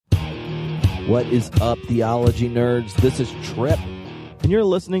What is up, theology nerds? This is Trip, and you're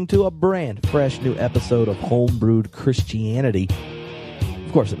listening to a brand fresh new episode of Homebrewed Christianity.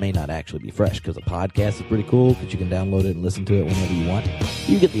 Of course, it may not actually be fresh because the podcast is pretty cool because you can download it and listen to it whenever you want.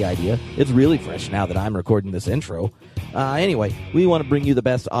 You get the idea. It's really fresh now that I'm recording this intro. Anyway, we want to bring you the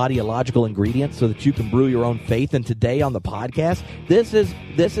best audiological ingredients so that you can brew your own faith. And today on the podcast, this is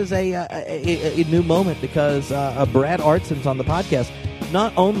a new moment because Brad Artson's on the podcast.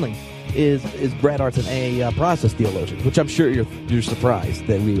 Not only is Brad Artson a process theologian, which I'm sure you're surprised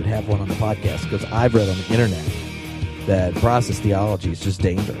that we would have one on the podcast because I've read on the internet that process theology is just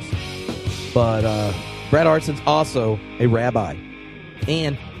dangerous. But Brad Artson's also a rabbi,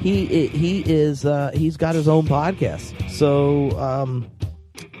 and he's got his own podcast. So I'm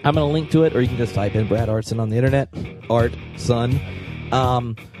going to link to it, or you can just type in Brad Artson on the internet. Artson.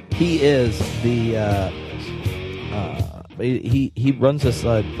 He is the he runs this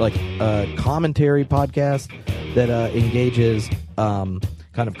commentary podcast that engages kind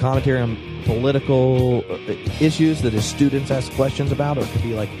of commentary on political issues that his students ask questions about, or it could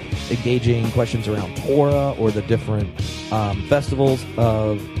be like engaging questions around Torah or the different festivals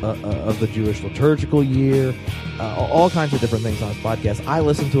of the Jewish liturgical year, all kinds of different things on his podcast. I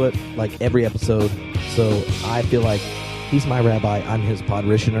listen to it like every episode, so I feel like he's my rabbi, I'm his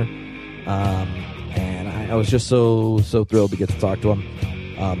podrissioner, and I was just so thrilled to get to talk to him.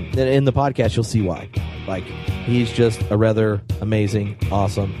 In the podcast, you'll see why. Like, he's just a rather amazing,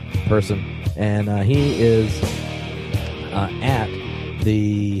 awesome person. And he is at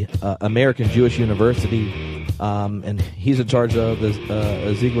the American Jewish University, and he's in charge of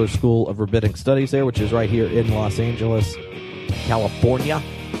the Ziegler School of Rabbinic Studies there, which is right here in Los Angeles, California.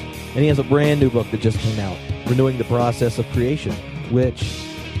 And he has a brand new book that just came out, Renewing the Process of Creation, which,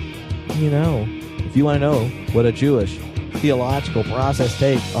 if you want to know what a Jewish theological process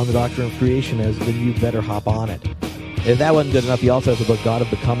take on the doctrine of creation is, then you better hop on it. If that wasn't good enough, he also has a book, God of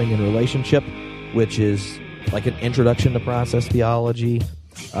Becoming and Relationship, which is like an introduction to process theology,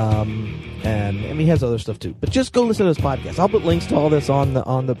 and he has other stuff too. But just go listen to his podcast. I'll put links to all this on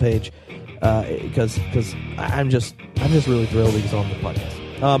the page because I'm just really thrilled he's on the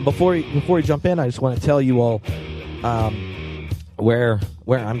podcast. Before we jump in, I just want to tell you all where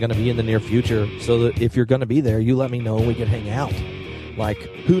I'm going to be in the near future, so that if you're going to be there, you let me know and we can hang out. Like,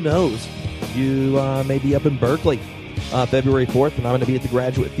 who knows? You may be up in Berkeley February 4th, and I'm going to be at the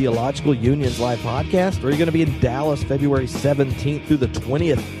Graduate Theological Union's live podcast, or you're going to be in Dallas February 17th through the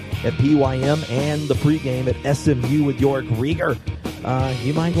 20th at PYM and the pregame at SMU with Yorick Rieger.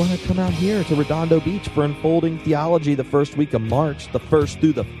 You might want to come out here to Redondo Beach for Unfolding Theology the first week of March, the 1st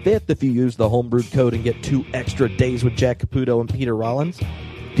through the 5th, if you use the Homebrewed code and get 2 extra days with Jack Caputo and Peter Rollins.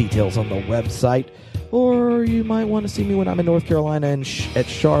 Details on the website. Or you might want to see me when I'm in North Carolina and at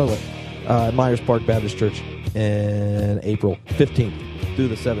Charlotte, Myers Park Baptist Church in April 15th through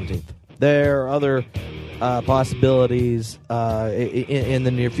the 17th. There are other possibilities in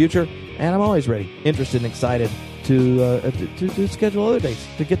the near future, and I'm always ready, interested, and excited to schedule other dates,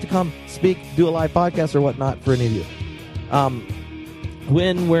 to get to come speak, do a live podcast or whatnot for any of you.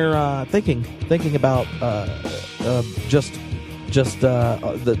 When we're thinking about just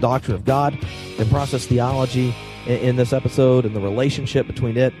the doctrine of God and process theology in this episode, and the relationship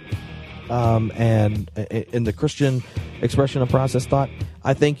between it and in the Christian expression of process thought,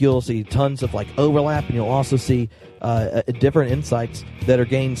 I think you'll see tons of overlap, and you'll also see different insights that are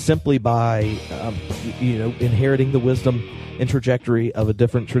gained simply by inheriting the wisdom and trajectory of a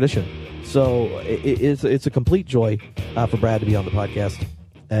different tradition. So it's a complete joy for Brad to be on the podcast,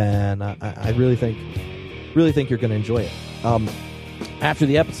 and I really think you're going to enjoy it. After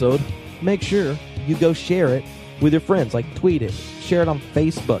the episode, make sure you go share it with your friends. Tweet it, share it on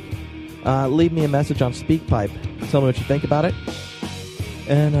Facebook, leave me a message on SpeakPipe, tell me what you think about it.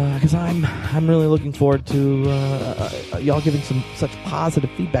 And because I'm really looking forward to y'all giving such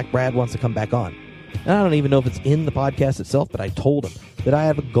positive feedback. Brad wants to come back on, and I don't even know if it's in the podcast itself, but I told him that I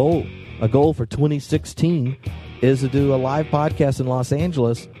have a goal. A goal for 2016 is to do a live podcast in Los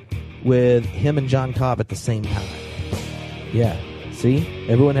Angeles with him and John Cobb at the same time. Yeah, see,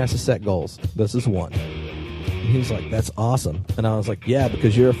 everyone has to set goals. This is one. And he's like, "That's awesome," and I was like, "Yeah,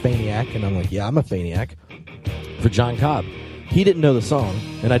 because you're a Faniac," and I'm like, "Yeah, I'm a Faniac." For John Cobb. He didn't know the song,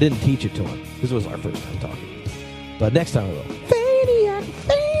 and I didn't teach it to him. This was our first time talking. But next time I will. Faniac,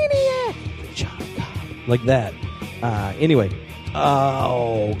 Faniac, John Cobb. Like that. Anyway,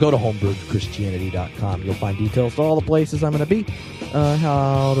 go to homebrewedchristianity.com. You'll find details to all the places I'm going to be,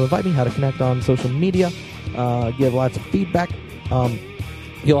 how to invite me, how to connect on social media, give lots of feedback.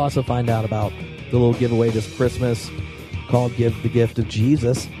 You'll also find out about the little giveaway this Christmas called Give the Gift of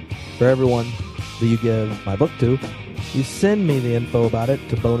Jesus. For everyone that you give my book to, you send me the info about it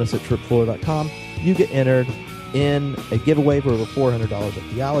to bonus@tripflora.com. You get entered in a giveaway for over $400 of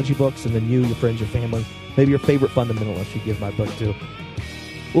theology books, and then you, your friends, your family, maybe your favorite fundamentalist you give my book to,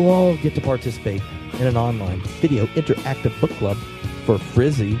 we'll all get to participate in an online video interactive book club for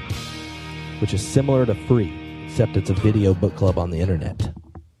Frizzy, which is similar to free, except it's a video book club on the internet.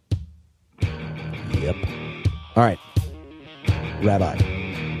 Yep. All right.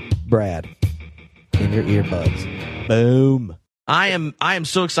 Rabbi, Brad, in your earbuds. Boom. I am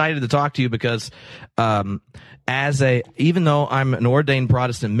so excited to talk to you because even though I'm an ordained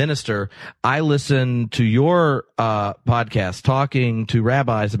Protestant minister, I listen to your podcast talking to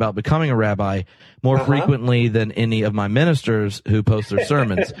rabbis about becoming a rabbi more frequently than any of my ministers who post their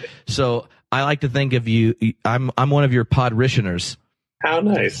sermons. So I like to think of you. I'm one of your podritioners. How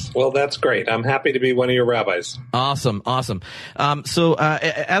nice. Well, that's great. I'm happy to be one of your rabbis. Awesome. So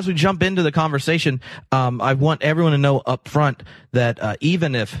as we jump into the conversation, I want everyone to know up front that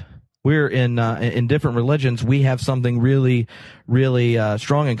even if we're in different religions, we have something really, really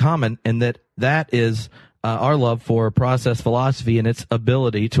strong in common, and that is our love for process philosophy and its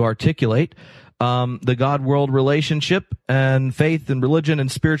ability to articulate the God-world relationship and faith and religion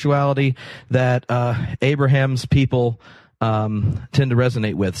and spirituality that Abraham's people tend to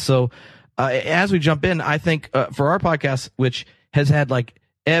resonate with. So as we jump in, I think for our podcast, which has had like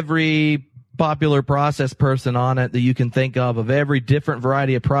every popular process person on it that you can think of every different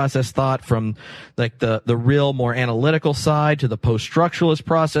variety of process thought, from like the real more analytical side to the post-structuralist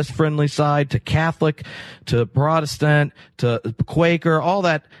process friendly side to Catholic to Protestant to Quaker, all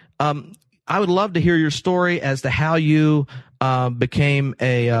that. I would love to hear your story as to how you became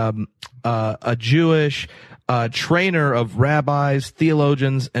a Jewish trainer of rabbis,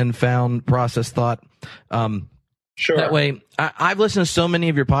 theologians, and found process thought. Sure. That way, I've listened to so many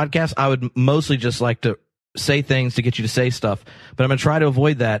of your podcasts. I would mostly just like to say things to get you to say stuff, but I'm going to try to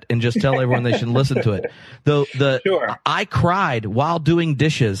avoid that and just tell everyone they should listen to it. Sure. I cried while doing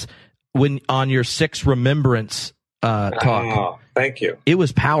dishes on your 6 remembrance talk. Oh, thank you. It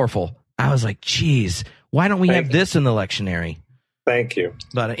was powerful. I was like, geez, why don't we have this in the lectionary? Thank you.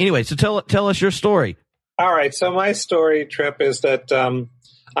 But anyway, so tell us your story. All right. So my story, Trip, is that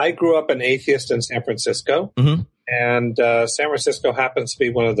I grew up an atheist in San Francisco. Mm-hmm. And San Francisco happens to be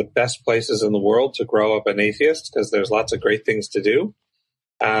one of the best places in the world to grow up an atheist because there's lots of great things to do.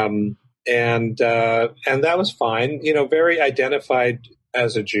 And that was fine, very identified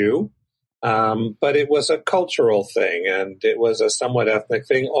as a Jew. But it was a cultural thing, and it was a somewhat ethnic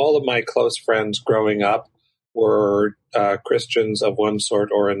thing. All of my close friends growing up were Christians of one sort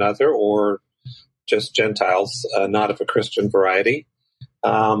or another, or just Gentiles, not of a Christian variety.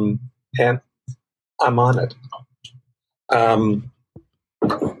 And I'm on it.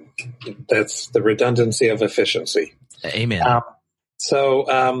 That's the redundancy of efficiency. Amen. So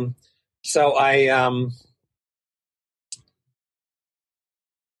I,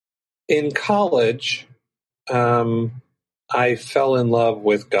 in college, I fell in love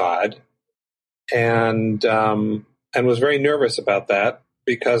with God and was very nervous about that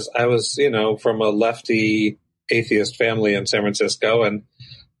because I was, from a lefty atheist family in San Francisco. And,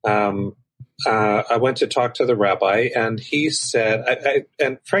 I went to talk to the rabbi, and he said,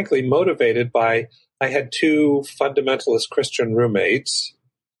 and frankly motivated by, I had 2 fundamentalist Christian roommates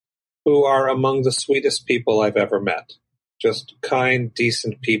who are among the sweetest people I've ever met. Just kind,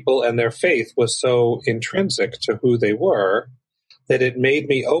 decent people, and their faith was so intrinsic to who they were that it made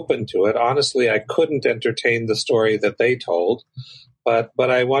me open to it. Honestly, I couldn't entertain the story that they told, but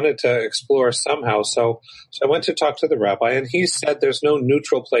I wanted to explore somehow. So I went to talk to the rabbi, and he said there's no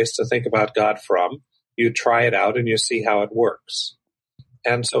neutral place to think about God from. You try it out and you see how it works.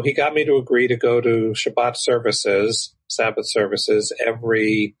 And so he got me to agree to go to Shabbat services, Sabbath services,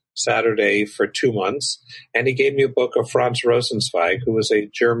 every Saturday for 2 months. And he gave me a book of Franz Rosenzweig, who was a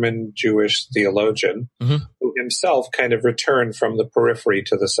German Jewish theologian, who himself kind of returned from the periphery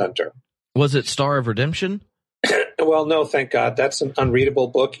to the center. Was it Star of Redemption? Well, no, thank God. That's an unreadable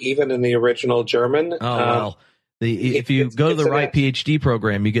book, even in the original German. Oh, well. If you go to the right PhD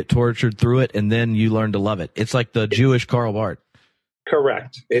program, you get tortured through it, and then you learn to love it. It's like the Jewish Karl Barth.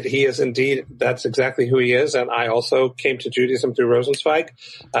 Correct. He is indeed, that's exactly who he is. And I also came to Judaism through Rosenzweig.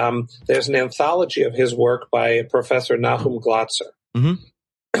 There's an anthology of his work by Professor Nahum Glotzer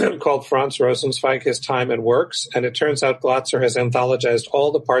called Franz Rosenzweig, His Time and Works. And it turns out Glotzer has anthologized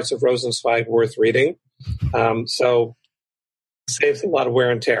all the parts of Rosenzweig worth reading. So saves a lot of wear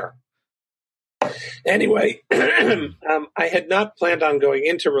and tear. Anyway, I had not planned on going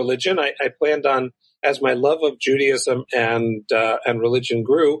into religion. I planned on as my love of Judaism and religion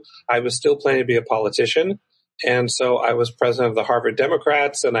grew, I was still planning to be a politician. And so I was president of the Harvard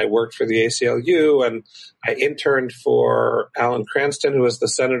Democrats, and I worked for the ACLU, and I interned for Alan Cranston, who was the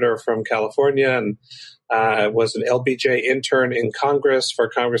senator from California, and was an LBJ intern in Congress for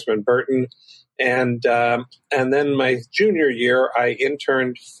Congressman Burton. And then my junior year, I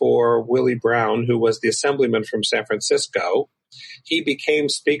interned for Willie Brown, who was the assemblyman from San Francisco. He became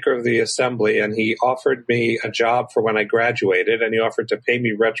Speaker of the Assembly, and he offered me a job for when I graduated, and he offered to pay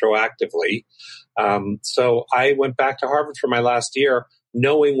me retroactively. So I went back to Harvard for my last year,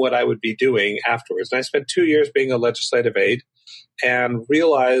 knowing what I would be doing afterwards. And I spent 2 years being a legislative aide and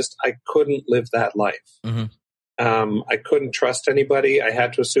realized I couldn't live that life. Mm-hmm. I couldn't trust anybody. I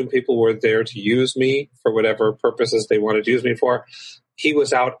had to assume people were there to use me for whatever purposes they wanted to use me for. He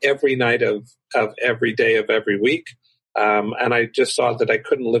was out every night of every day of every week. And I just saw that I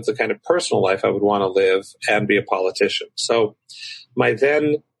couldn't live the kind of personal life I would want to live and be a politician. So my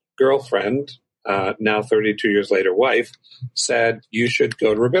then girlfriend, now 32 years later wife, said, you should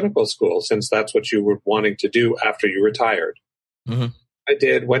go to rabbinical school since that's what you were wanting to do after you retired. Mm-hmm. I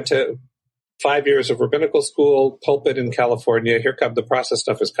did, went to 5 years of rabbinical school, pulpit in California. Here come the process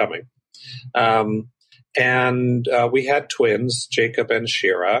stuff is coming. And we had twins, Jacob and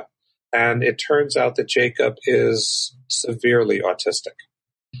Shira. And it turns out that Jacob is severely autistic.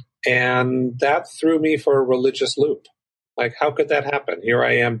 And that threw me for a religious loop. Like, how could that happen? Here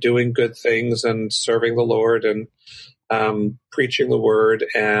I am doing good things and serving the Lord and preaching the word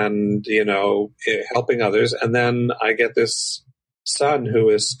and, helping others. And then I get this son who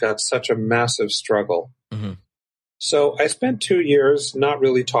has got such a massive struggle. Mm-hmm. So I spent 2 years not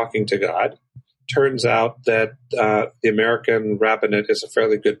really talking to God. Turns out that the American rabbinate is a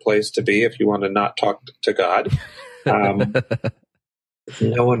fairly good place to be if you want to not talk to God. No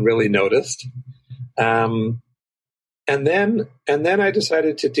one really noticed. And then I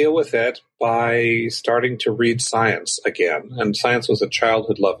decided to deal with it by starting to read science again. And science was a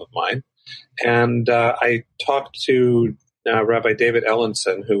childhood love of mine. And I talked to Rabbi David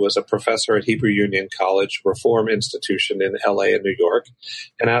Ellenson, who was a professor at Hebrew Union College, Reform Institution in LA and New York,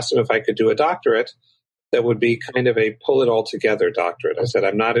 and asked him if I could do a doctorate that would be kind of a pull-it-all-together doctorate. I said,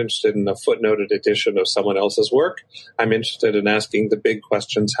 I'm not interested in a footnoted edition of someone else's work. I'm interested in asking the big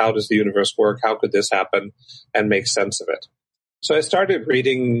questions. How does the universe work? How could this happen? And make sense of it. So I started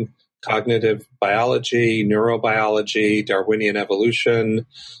reading cognitive biology, neurobiology, Darwinian evolution,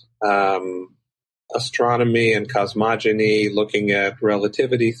 astronomy and cosmogony, looking at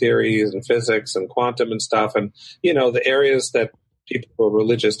relativity theories and physics and quantum and stuff. And, the areas that people who are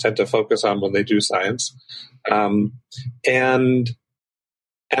religious tend to focus on when they do science. And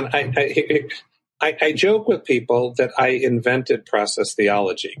I joke with people that I invented process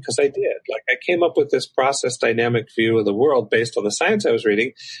theology, because I did. Like, I came up with this process dynamic view of the world based on the science I was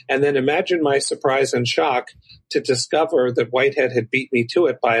reading, and then imagine my surprise and shock to discover that Whitehead had beat me to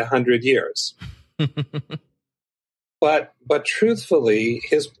it by 100 years. But truthfully,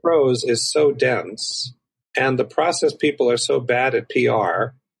 his prose is so dense, and the process people are so bad at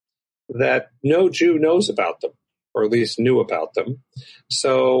PR that no Jew knows about them, or at least knew about them.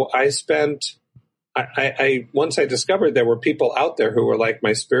 So once I discovered there were people out there who were like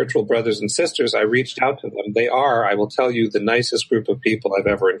my spiritual brothers and sisters, I reached out to them. They are, I will tell you, the nicest group of people I've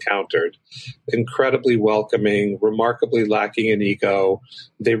ever encountered. Incredibly welcoming, remarkably lacking in ego.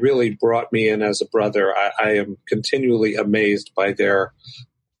 They really brought me in as a brother. I am continually amazed by their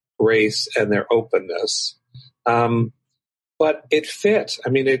grace and their openness. But it fit. I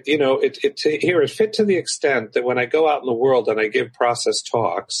mean, it fit to the extent that when I go out in the world and I give process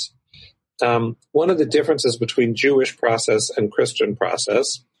talks, one of the differences between Jewish process and Christian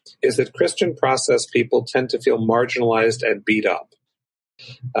process is that Christian process people tend to feel marginalized and beat up.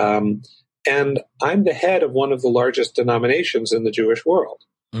 And I'm the head of one of the largest denominations in the Jewish world.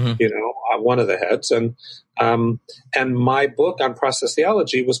 Mm-hmm. I'm one of the heads. And my book on process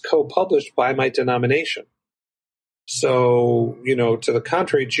theology was co-published by my denomination. So, to the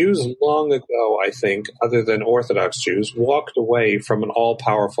contrary, Jews long ago, I think, other than Orthodox Jews, walked away from an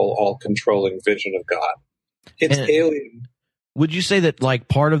all-powerful, all-controlling vision of God. It's alien. Would you say that, like,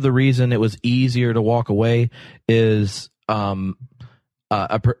 part of the reason it was easier to walk away is part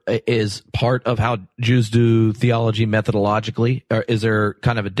of how Jews do theology methodologically? Or is there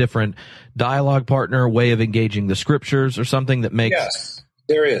kind of a different dialogue partner, way of engaging the scriptures or something that makes... Yes,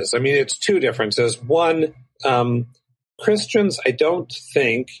 there is. I mean, it's two differences. One, Christians, I don't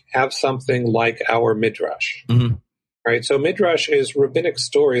think, have something like our Midrash. Mm-hmm. Right? So Midrash is rabbinic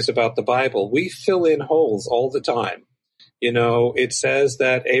stories about the Bible. We fill in holes all the time. It says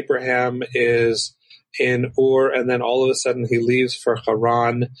that Abraham is in Ur, and then all of a sudden he leaves for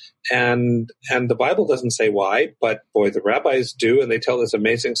Haran, and the Bible doesn't say why, but boy, the rabbis do, and they tell this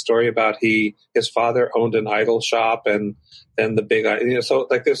amazing story about his father owned an idol shop, and then the big, so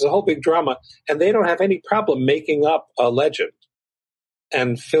like there's a whole big drama, and they don't have any problem making up a legend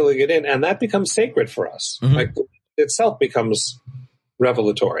and filling it in, and that becomes sacred for us. Mm-hmm. Like itself becomes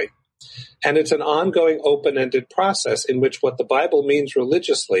revelatory. And it's an ongoing open-ended process in which what the Bible means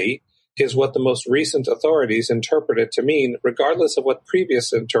religiously is what the most recent authorities interpret it to mean, regardless of what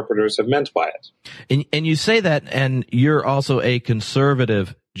previous interpreters have meant by it. And you say that, and you're also a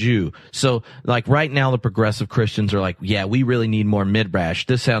conservative Jew. So, like, right now, the progressive Christians are like, yeah, we really need more midrash.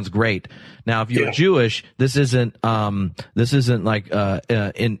 This sounds great. Now, if you're Jewish, this isn't like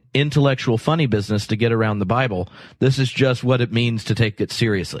an intellectual funny business to get around the Bible. This is just what it means to take it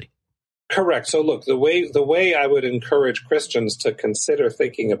seriously. Correct. So look, the way I would encourage Christians to consider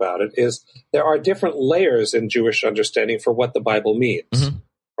thinking about it is there are different layers in Jewish understanding for what the Bible means, mm-hmm.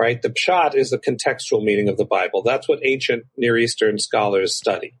 right? The pshat is the contextual meaning of the Bible. That's what ancient Near Eastern scholars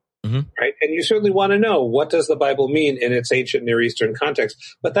study, mm-hmm. right? And you certainly want to know, what does the Bible mean in its ancient Near Eastern context?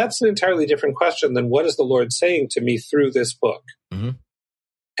 But that's an entirely different question than what is the Lord saying to me through this book? Mm-hmm.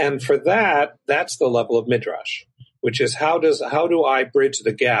 And for that, that's the level of midrash, which is how do I bridge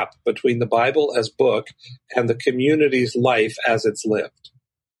the gap between the Bible as book and the community's life as it's lived?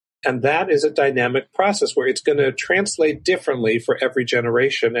 And that is a dynamic process where it's going to translate differently for every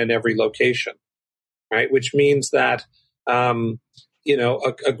generation and every location, right? Which means that,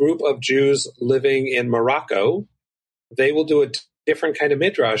 a group of Jews living in Morocco, they will do a different kind of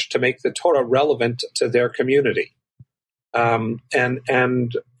midrash to make the Torah relevant to their community. And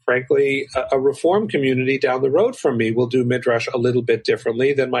frankly, a Reform community down the road from me will do midrash a little bit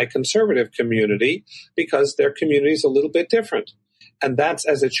differently than my conservative community because their community is a little bit different. And that's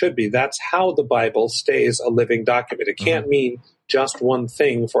as it should be. That's how the Bible stays a living document. It can't mean just one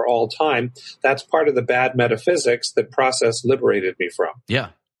thing for all time. That's part of the bad metaphysics that process liberated me from. Yeah.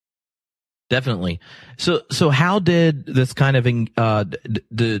 Definitely. So how did this kind of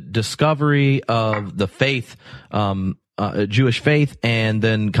the discovery of the faith, Jewish faith, and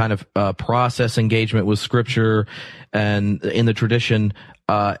then kind of process engagement with Scripture and in the tradition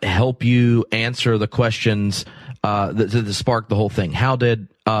help you answer the questions that sparked the whole thing? How did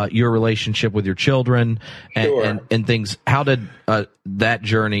your relationship with your children and things? How did that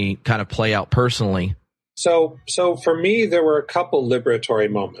journey kind of play out personally? So for me, there were a couple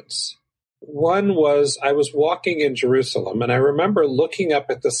liberatory moments. One was I was walking in Jerusalem, and I remember looking up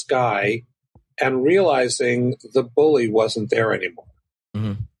at the sky and realizing the bully wasn't there anymore.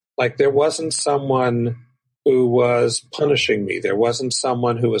 Mm-hmm. Like there wasn't someone who was punishing me. There wasn't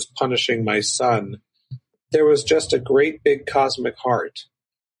someone who was punishing my son. There was just a great big cosmic heart.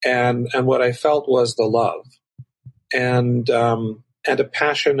 And what I felt was the love and a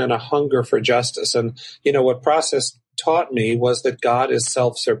passion and a hunger for justice. And, what process taught me was that God is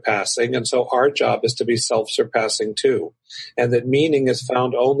self-surpassing, and so our job is to be self-surpassing too, and that meaning is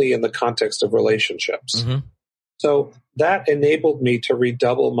found only in the context of relationships. Mm-hmm. So that enabled me to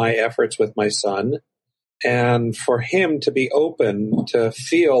redouble my efforts with my son and for him to be open to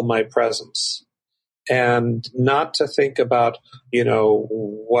feel my presence and not to think about,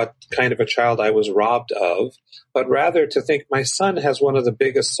 what kind of a child I was robbed of, but rather to think my son has one of the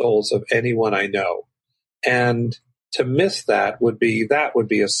biggest souls of anyone I know. And to miss that would be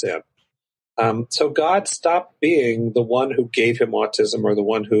a sin. So God stopped being the one who gave him autism or the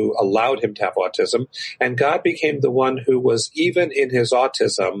one who allowed him to have autism, and God became the one who was, even in his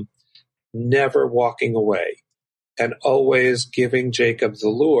autism, never walking away and always giving Jacob the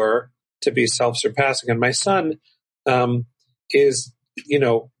lure to be self-surpassing. And my son is,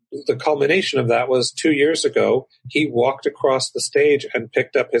 the culmination of that was 2 years ago. He walked across the stage and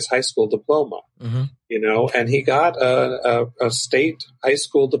picked up his high school diploma, mm-hmm. And he got a state high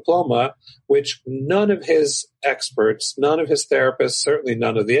school diploma, which none of his experts, none of his therapists, certainly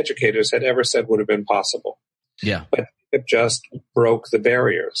none of the educators had ever said would have been possible. Yeah. But it just broke the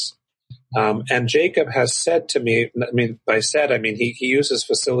barriers. And Jacob has said to me, he uses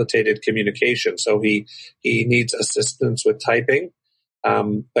facilitated communication. So he needs assistance with typing.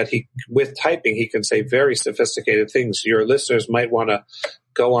 But with typing, he can say very sophisticated things. Your listeners might want to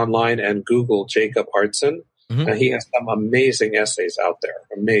go online and Google Jacob Artson. Mm-hmm. He has some amazing essays out there.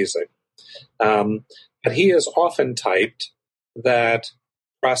 Amazing. But he has often typed that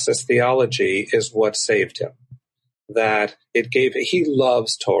process theology is what saved him. That he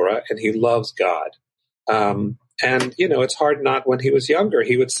loves Torah and he loves God. And, it's hard not, when he was younger,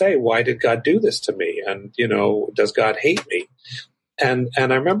 he would say, why did God do this to me? And, does God hate me? And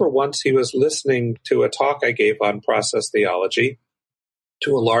I remember once he was listening to a talk I gave on process theology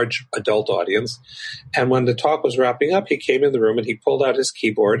to a large adult audience. And when the talk was wrapping up, he came in the room and he pulled out his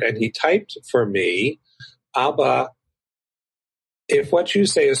keyboard and he typed for me, Abba, if what you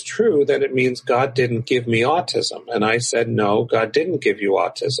say is true, then it means God didn't give me autism. And I said, no, God didn't give you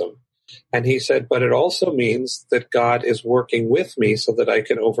autism. And he said, but it also means that God is working with me so that I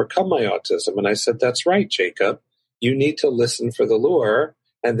can overcome my autism. And I said, that's right, Jacob. You need to listen for the lure,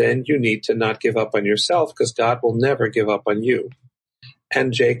 and then you need to not give up on yourself because God will never give up on you.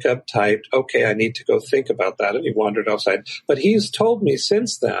 And Jacob typed, okay, I need to go think about that. And he wandered outside. But he's told me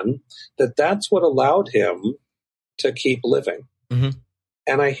since then that that's what allowed him to keep living. Mm-hmm.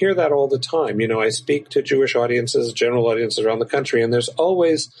 And I hear that all the time. You know, I speak to Jewish audiences, general audiences around the country, and there's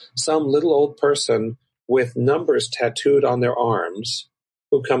always some little old person with numbers tattooed on their arms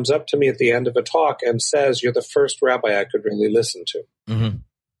who comes up to me at the end of a talk and says, you're the first rabbi I could really listen to. Mm-hmm.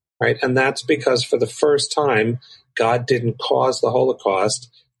 Right? And that's because for the first time, God didn't cause the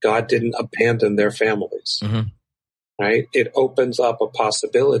Holocaust. God didn't abandon their families. Mm-hmm. Right? It opens up a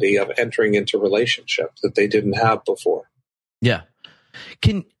possibility of entering into relationship that they didn't have before. Yeah.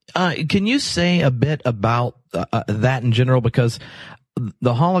 Can you say a bit about that in general? Because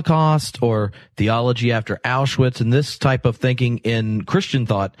the Holocaust or theology after Auschwitz and this type of thinking in Christian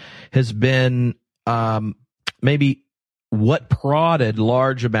thought has been maybe what prodded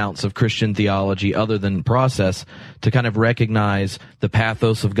large amounts of Christian theology other than process to kind of recognize the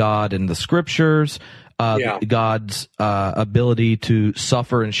pathos of God in the scriptures, God's ability to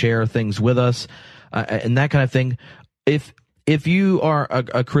suffer and share things with us, and that kind of thing. If you are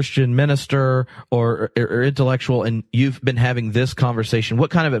a Christian minister or intellectual and you've been having this conversation, what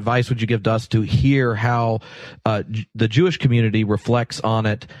kind of advice would you give to us to hear how the Jewish community reflects on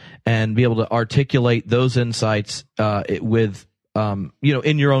it and be able to articulate those insights with in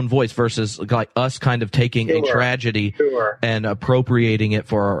your own voice versus like us kind of taking a tragedy and appropriating it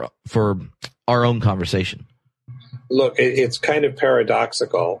for our own conversation? Look, it's kind of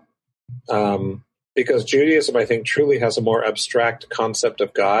paradoxical. Because Judaism, I think, truly has a more abstract concept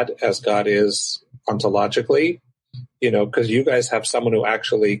of God as God is ontologically, because you guys have someone who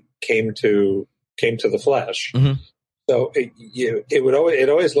actually came to the flesh. Mm-hmm. So it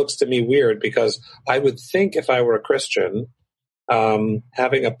always looks to me weird because I would think if I were a Christian,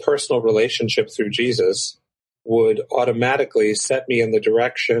 having a personal relationship through Jesus would automatically set me in the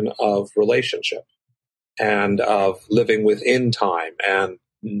direction of relationship and of living within time and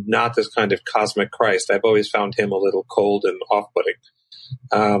not this kind of cosmic Christ. I've always found him a little cold and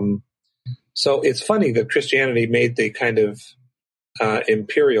off-putting. So it's funny that Christianity made the kind of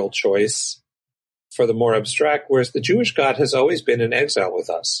imperial choice for the more abstract, whereas the Jewish God has always been in exile with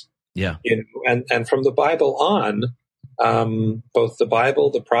us. Yeah. And from the Bible on, both the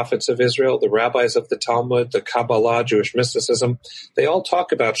Bible, the prophets of Israel, the rabbis of the Talmud, the Kabbalah, Jewish mysticism, they all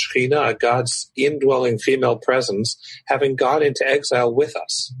talk about Shekhinah, God's indwelling female presence, having gone into exile with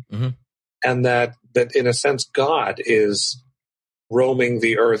us. Mm-hmm. And that in a sense, God is roaming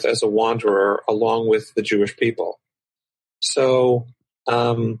the earth as a wanderer along with the Jewish people. So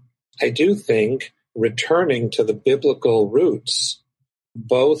I do think returning to the biblical roots,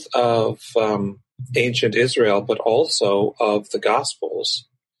 both of ancient Israel, but also of the Gospels,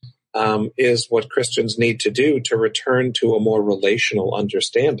 is what Christians need to do to return to a more relational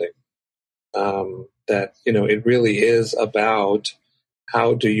understanding. That, it really is about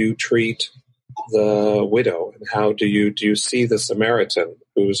how do you treat the widow and how do you see the Samaritan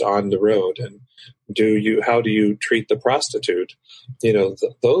who's on the road, and how do you treat the prostitute?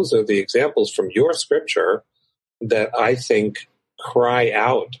 Those are the examples from your scripture that I think cry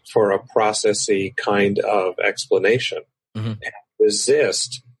out for a processy kind of explanation and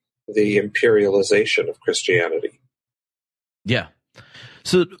resist the imperialization of Christianity. Yeah.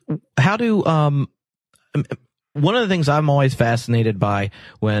 So how do one of the things I'm always fascinated by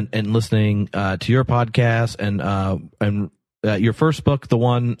when listening to your podcast and your first book, the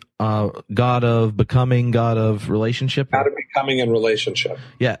one God of Becoming, God of Relationship, God of Becoming and Relationship,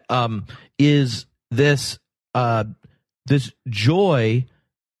 is this this joy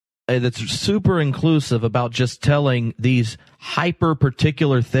that's super inclusive about just telling these hyper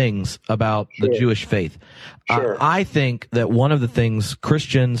particular things about the Jewish faith. Sure. I think that one of the things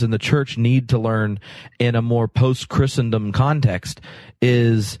Christians in the church need to learn in a more post-Christendom context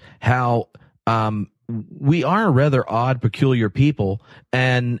is how we are a rather odd, peculiar people,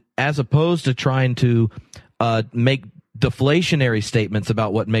 and as opposed to trying to make deflationary statements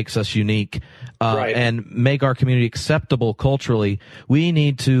about what makes us unique and make our community acceptable culturally, we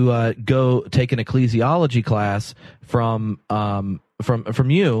need to go take an ecclesiology class from from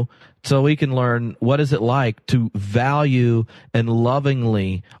you, so we can learn what is it like to value and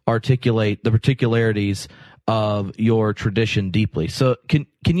lovingly articulate the particularities of your tradition deeply. So can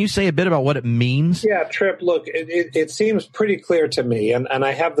you say a bit about what it means? Yeah, Tripp, look, it seems pretty clear to me, and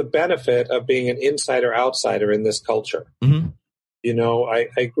I have the benefit of being an insider-outsider in this culture. Mm-hmm. You know,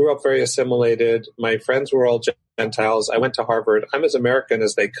 I grew up very assimilated. My friends were all Gentiles. I went to Harvard. I'm as American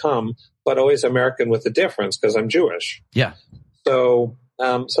as they come, but always American with a difference because I'm Jewish. Yeah. So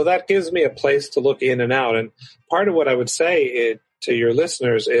that gives me a place to look in and out. And part of what I would say to your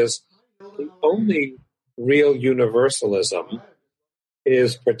listeners is the only real universalism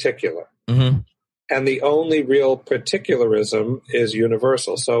is particular. Mm-hmm. And the only real particularism is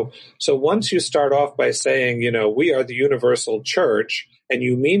universal. So once you start off by saying, you know, we are the universal church, and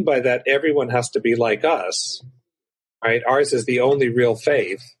you mean by that everyone has to be like us, right? Ours is the only real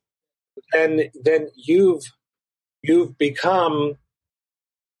faith. And then you've become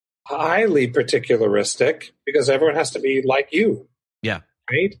highly particularistic because everyone has to be like you. Yeah.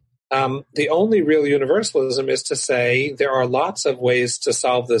 Right? The only real universalism is to say there are lots of ways to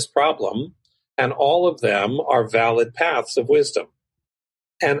solve this problem, and all of them are valid paths of wisdom.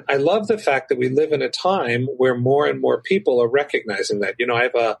 And I love the fact that we live in a time where more and more people are recognizing that. You know, I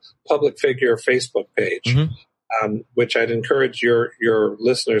have a public figure Facebook page, mm-hmm. Which I'd encourage your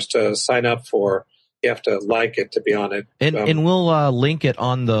listeners to sign up for. You have to like it to be on it. And we'll link it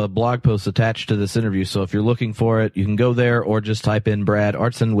on the blog post attached to this interview. So if you're looking for it, you can go there or just type in Brad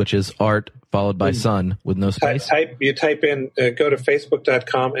Artson, which is art followed by son with no space. You type in, go to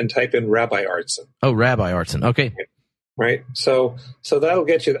facebook.com and type in Rabbi Artson. Oh, Rabbi Artson. Okay. Right. So that'll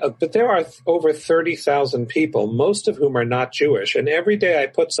get you. But there are over 30,000 people, most of whom are not Jewish. And every day I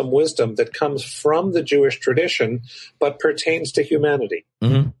put some wisdom that comes from the Jewish tradition, but pertains to humanity.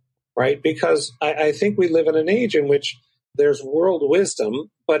 Mm-hmm. Right? Because I think we live in an age in which there's world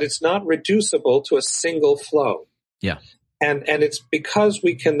wisdom, but it's not reducible to a single flow. Yeah. And it's because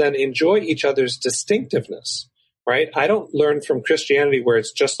we can then enjoy each other's distinctiveness, right? I don't learn from Christianity where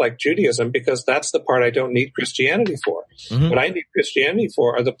it's just like Judaism, because that's the part I don't need Christianity for. Mm-hmm. What I need Christianity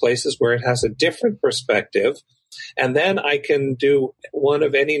for are the places where it has a different perspective. And then I can do one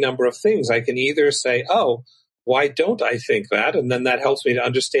of any number of things. I can either say, oh, why don't I think that? And then that helps me to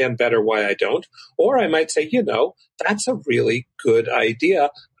understand better why I don't. Or I might say, you know, that's a really good idea.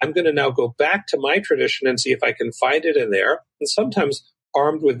 I'm going to now go back to my tradition and see if I can find it in there. And sometimes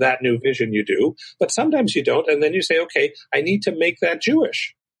armed with that new vision you do, but sometimes you don't. And then you say, okay, I need to make that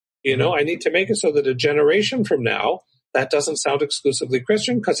Jewish. You know, I need to make it so that a generation from now, that doesn't sound exclusively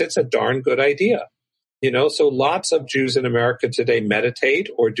Christian because it's a darn good idea. You know, so lots of Jews in America today meditate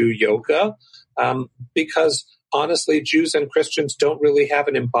or do yoga because honestly, Jews and Christians don't really have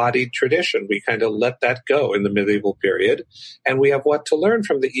an embodied tradition. We kind of let that go in the medieval period. And we have what to learn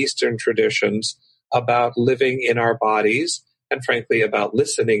from the Eastern traditions about living in our bodies and frankly about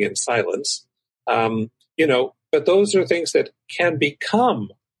listening in silence. You know, but those are things that can become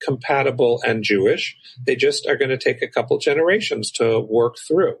compatible and Jewish. They just are going to take a couple generations to work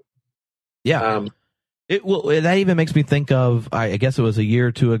through. Yeah. That even makes me think of, I guess it was a year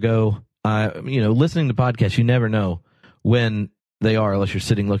or two ago, you know, listening to podcasts, you never know when they are unless you're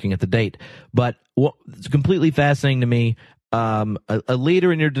sitting looking at the date. But it's completely fascinating to me. A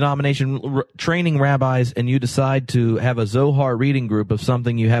leader in your denomination training rabbis, and you decide to have a Zohar reading group of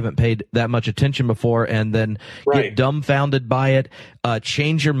something you haven't paid that much attention before, and then get dumbfounded by it,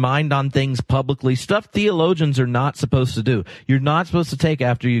 change your mind on things publicly, stuff theologians are not supposed to do. You're not supposed to take,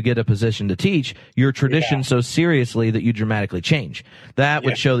 after you get a position to teach, your tradition so seriously that you dramatically change. That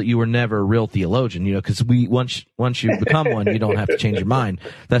would show that you were never a real theologian, you know, because once you become one, you don't have to change your mind.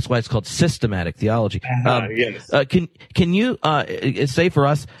 That's why it's called systematic theology. Yes. Can you say for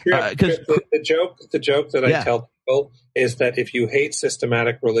us, because the joke that I tell people is that if you hate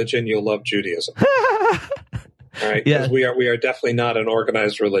systematic religion, you'll love Judaism. All right, because we are definitely not an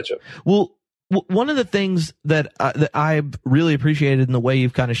organized religion. Well, one of the things that I really appreciated in the way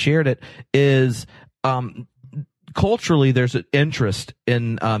you've kind of shared it is culturally there's an interest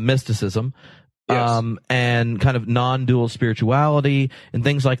in mysticism. And kind of non-dual spirituality and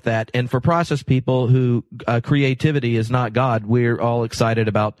things like that. And for process people who creativity is not God, we're all excited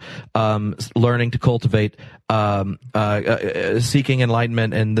about learning to cultivate seeking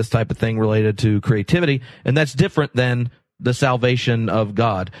enlightenment and this type of thing related to creativity. And that's different than the salvation of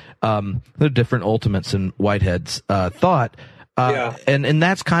God. They're different ultimates in Whitehead's thought. And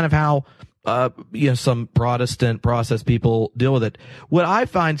that's kind of how you know, some Protestant process people deal with it. What I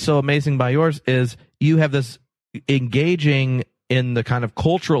find so amazing by yours is you have this engaging in the kind of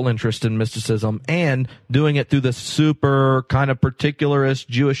cultural interest in mysticism and doing it through the super kind of particularist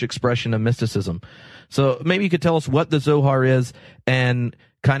Jewish expression of mysticism. So maybe you could tell us what the Zohar is and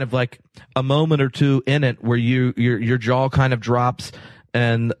kind of like a moment or two in it where your jaw kind of drops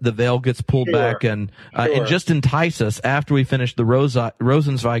and the veil gets pulled back and just entice us after we finish the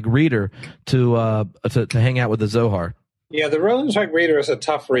Rosenzweig Reader to hang out with the Zohar. Yeah, the Rosenzweig Reader is a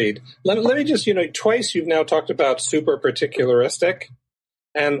tough read. Let me just, twice you've now talked about super particularistic,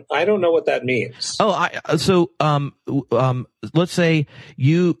 and I don't know what that means. Let's say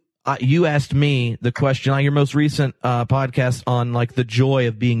you asked me the question on your most recent podcast on like the joy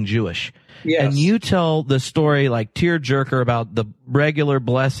of being Jewish. Yes. And you tell the story like tearjerker about the regular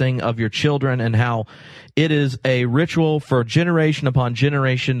blessing of your children and how it is a ritual for generation upon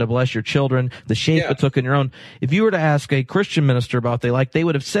generation to bless your children, the shape it took in your own. If you were to ask a Christian minister about they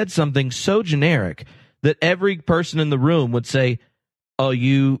would have said something so generic that every person in the room would say, oh,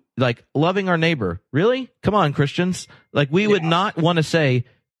 you like loving our neighbor. Really? Come on, Christians. Like we would not want to say,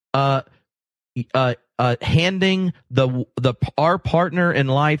 handing our partner in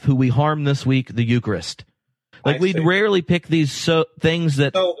life who we harm this week the Eucharist. Like we'd rarely pick these things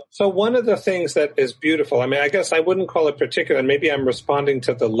that. So one of the things that is beautiful. I mean, I guess I wouldn't call it particular. And maybe I'm responding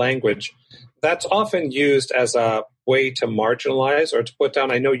to the language that's often used as a way to marginalize or to put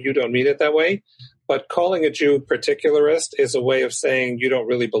down. I know you don't mean it that way, but calling a Jew particularist is a way of saying you don't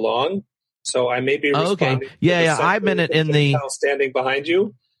really belong. So I may be responding. Okay. Yeah. I meant it in the standing behind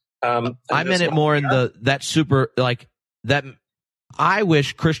you. I meant it more in that super like that. I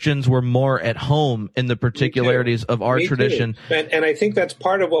wish Christians were more at home in the particularities of our tradition. And I think that's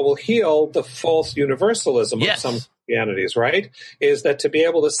part of what will heal the false universalism of some Christianities, right? Is that to be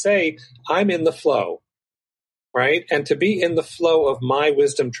able to say, I'm in the flow, right? And to be in the flow of my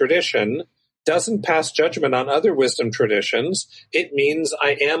wisdom tradition doesn't pass judgment on other wisdom traditions. It means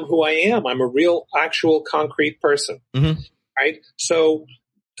I am who I am. I'm a real, actual, concrete person, right? So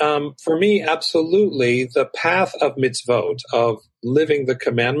for me, absolutely, the path of mitzvot, of living the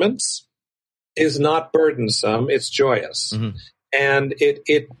commandments, is not burdensome. It's joyous. And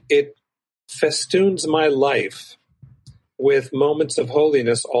it festoons my life with moments of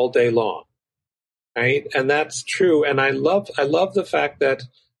holiness all day long, right? And that's true. And I love the fact that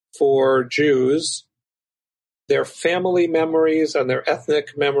for Jews, their family memories and their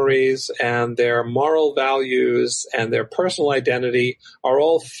ethnic memories and their moral values and their personal identity are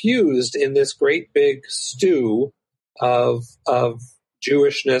all fused in this great big stew of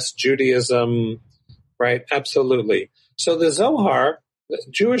Jewishness, Judaism, right? Absolutely. So the Zohar,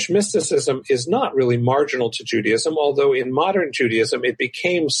 Jewish mysticism, is not really marginal to Judaism, although in modern Judaism it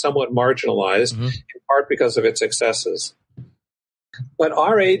became somewhat marginalized, in part because of its excesses. But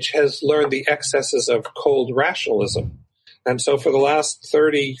our age has learned the excesses of cold rationalism. And so for the last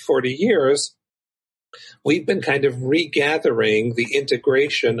 30, 40 years, we've been kind of regathering the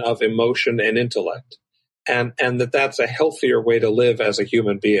integration of emotion and intellect, and that's a healthier way to live as a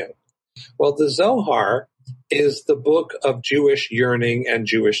human being. Well, the Zohar is the book of Jewish yearning and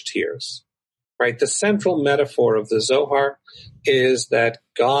Jewish tears, right? The central metaphor of the Zohar is that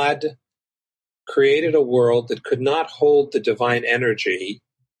God created a world that could not hold the divine energy,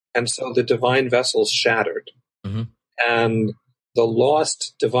 and so the divine vessels shattered. And the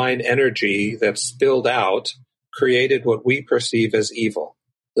lost divine energy that spilled out created what we perceive as evil.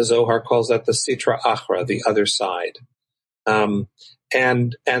 The Zohar calls that the Sitra Achra, the other side. And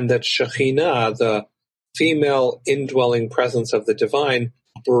that Shekhinah, the female indwelling presence of the divine,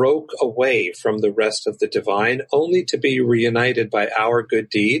 broke away from the rest of the divine, only to be reunited by our good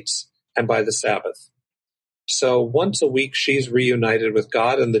deeds and by the Sabbath. So once a week, she's reunited with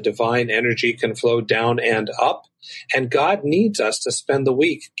God, and the divine energy can flow down and up. And God needs us to spend the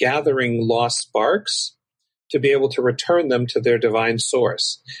week gathering lost sparks to be able to return them to their divine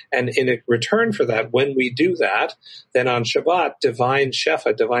source. And in return for that, when we do that, then on Shabbat, divine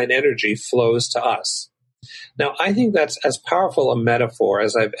Shefa, divine energy, flows to us. Now, I think that's as powerful a metaphor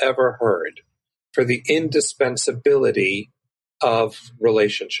as I've ever heard for the indispensability of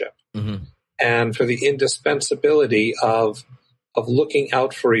relationship. And for the indispensability of looking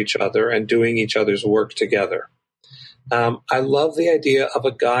out for each other and doing each other's work together. I love the idea of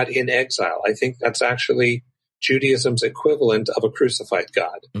a God in exile. I think that's actually Judaism's equivalent of a crucified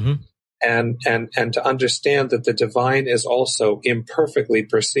God. And to understand that the divine is also imperfectly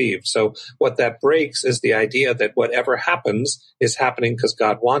perceived. So what that breaks is the idea that whatever happens is happening because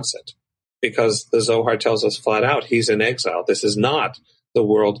God wants it. Because the Zohar tells us flat out, he's in exile. This is not the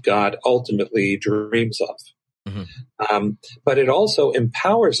world God ultimately dreams of. But it also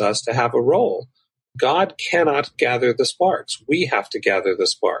empowers us to have a role. God cannot gather the sparks. We have to gather the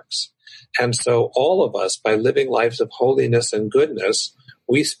sparks. And so all of us, by living lives of holiness and goodness,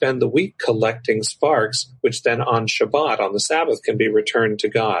 we spend the week collecting sparks, which then on Shabbat, on the Sabbath, can be returned to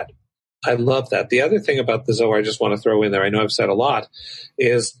God. I love that. The other thing about the Zohar I just want to throw in there, I know I've said a lot,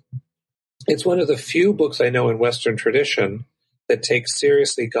 is it's one of the few books I know in Western tradition that takes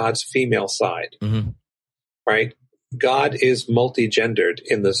seriously God's female side, right? God is multi-gendered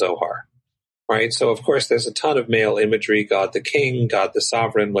in the Zohar, right? So, of course, there's a ton of male imagery, God the king, God the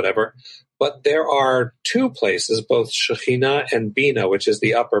sovereign, whatever. But there are two places, both Shekhinah and Bina, which is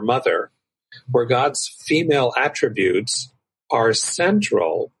the upper mother, where God's female attributes are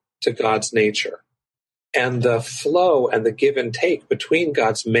central to God's nature. And the flow and the give and take between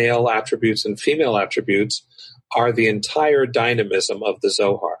God's male attributes and female attributes are the entire dynamism of the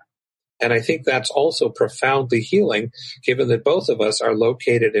Zohar. And I think that's also profoundly healing, given that both of us are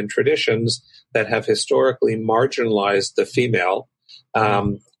located in traditions that have historically marginalized the female,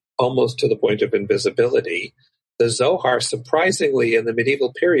 almost to the point of invisibility. The Zohar, surprisingly, in the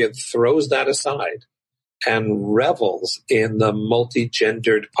medieval period, throws that aside and revels in the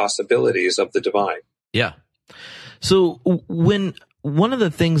multi-gendered possibilities of the divine. Yeah. So when one of the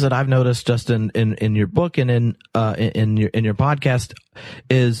things that I've noticed just in your book and in your podcast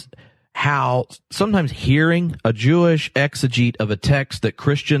is how sometimes hearing a Jewish exegete of a text that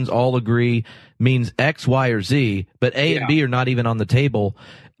Christians all agree means X, Y, or Z, but A and B are not even on the table,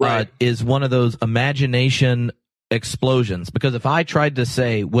 right, is one of those imagination explosions. Because if I tried to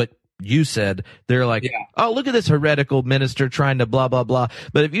say what you said, they're like, oh, look at this heretical minister trying to blah, blah, blah.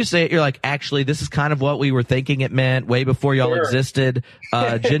 But if you say it, you're like, actually, this is kind of what we were thinking it meant way before y'all existed.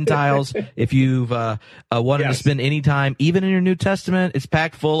 Gentiles, if you've wanted to spend any time, even in your New Testament, it's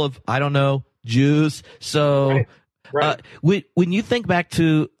packed full of, I don't know, Jews. So when you think back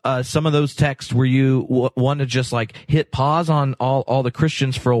to some of those texts where you want to just like hit pause on all the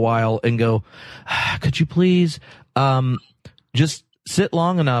Christians for a while and go, could you please just sit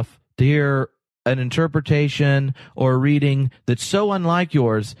long enough to hear an interpretation or a reading that's so unlike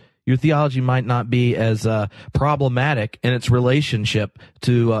yours, your theology might not be as problematic in its relationship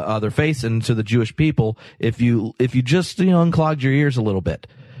to other faiths and to the Jewish people if you just unclogged your ears a little bit.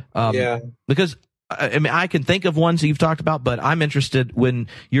 Because I mean, I can think of ones that you've talked about, but I'm interested when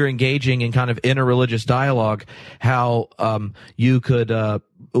you're engaging in kind of interreligious dialogue, how you could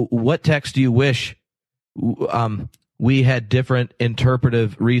what text do you wish we had different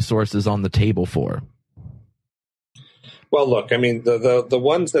interpretive resources on the table for? Well, look, I mean, the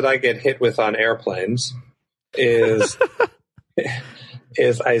ones that I get hit with on airplanes is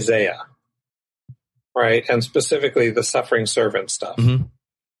is Isaiah, right? And specifically the suffering servant stuff.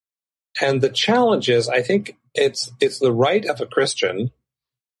 And the challenge is, I think it's the right of a Christian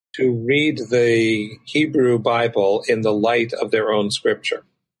to read the Hebrew Bible in the light of their own scripture.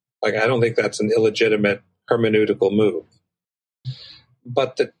 Like, I don't think that's an illegitimate hermeneutical move.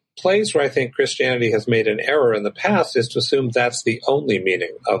 But the place where I think Christianity has made an error in the past is to assume that's the only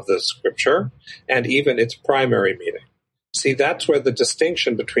meaning of the scripture and even its primary meaning. See, that's where the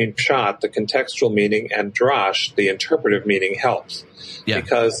distinction between pshat, the contextual meaning, and drash, the interpretive meaning, helps.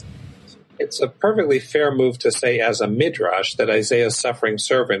 Because it's a perfectly fair move to say as a midrash that Isaiah's suffering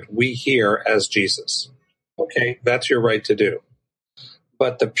servant we hear as Jesus. Okay, that's your right to do.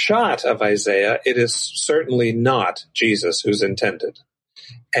 But the pshat of Isaiah, it is certainly not Jesus who's intended.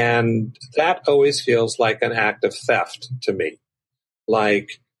 And that always feels like an act of theft to me.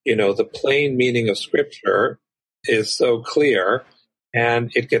 Like, the plain meaning of Scripture is so clear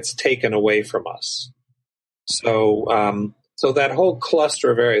and it gets taken away from us. So that whole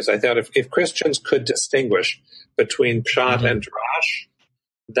cluster of areas, I thought if Christians could distinguish between pshat and drash,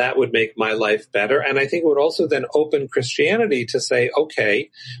 that would make my life better. And I think it would also then open Christianity to say, okay,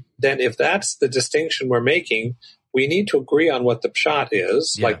 then if that's the distinction we're making, we need to agree on what the pshat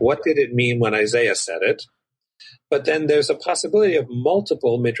is. Like, what did it mean when Isaiah said it? But then there's a possibility of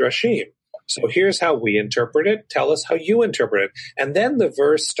multiple midrashim. So here's how we interpret it. Tell us how you interpret it. And then the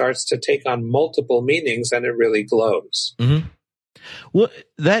verse starts to take on multiple meanings and it really glows. Well,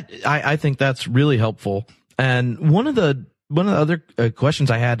 I think that's really helpful. And one of the other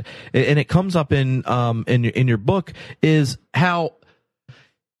questions I had, and it comes up in your book, is how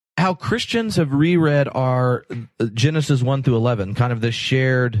Christians have reread our Genesis 1 through 11, kind of this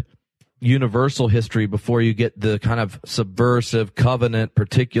shared universal history before you get the kind of subversive covenant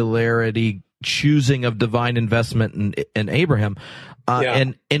particularity choosing of divine investment in Abraham.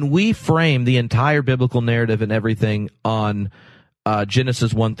 And we frame the entire biblical narrative and everything on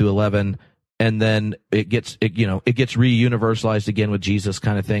Genesis 1 through 11 and then it gets re-universalized again with Jesus,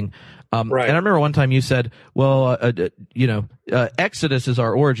 kind of thing. Right. And I remember one time you said, well, Exodus is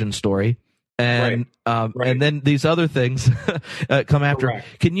our origin story. And and then these other things come after.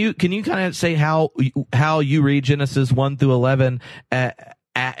 Correct. Can you kind of say how you read Genesis 1 through 11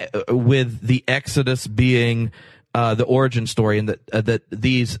 with the Exodus being the origin story, and that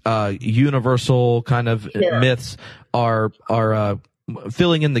these universal kind of myths are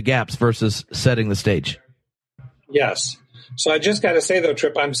filling in the gaps versus setting the stage? Yes. So I just got to say, though,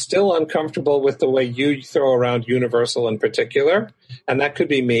 Tripp, I'm still uncomfortable with the way you throw around universal in particular, and that could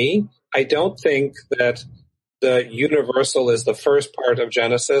be me. I don't think that the universal is the first part of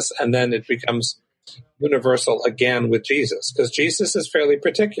Genesis, and then it becomes universal again with Jesus, because Jesus is fairly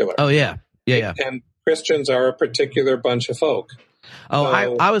particular. Oh, yeah. Yeah. And Christians are a particular bunch of folk. Oh,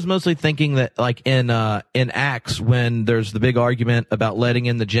 so, I was mostly thinking that, like in Acts, when there's the big argument about letting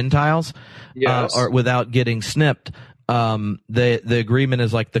in the Gentiles, yes. Or without getting snipped, the agreement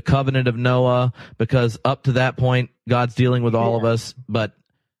is like the covenant of Noah, because up to that point, God's dealing with all of us, but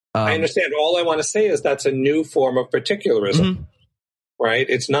I understand. All I want to say is that's a new form of particularism, right?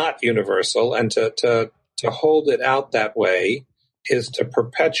 It's not universal, and to hold it out that way is to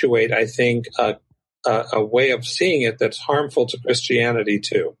perpetuate, I think, a way of seeing it that's harmful to Christianity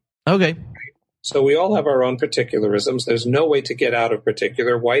too. Okay. So we all have our own particularisms. There's no way to get out of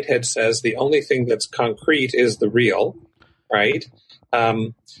particular. Whitehead says the only thing that's concrete is the real, right?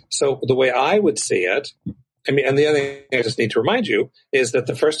 So the way I would see it, and the other thing I just need to remind you is that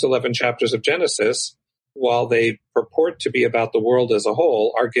the first 11 chapters of Genesis, while they purport to be about the world as a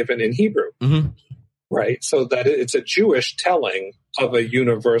whole, are given in Hebrew, right? So that it's a Jewish telling of a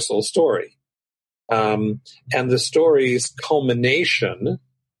universal story. And the story's culmination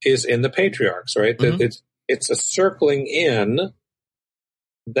is in the patriarchs, right? It's a circling in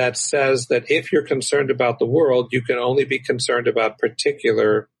that says that if you're concerned about the world, you can only be concerned about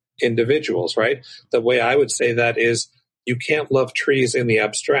particular individuals, right? The way I would say that is you can't love trees in the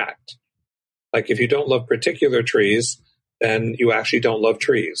abstract. Like if you don't love particular trees, then you actually don't love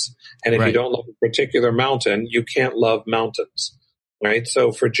trees. And if you don't love a particular mountain, you can't love mountains, right?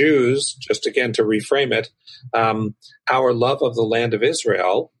 So for Jews, just again to reframe it, our love of the land of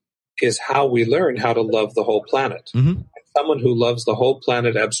Israel is how we learn how to love the whole planet. Someone who loves the whole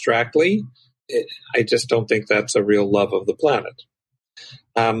planet abstractly, I just don't think that's a real love of the planet.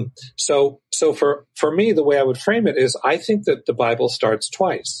 So for me, the way I would frame it is I think that the Bible starts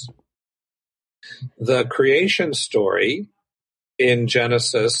twice. The creation story in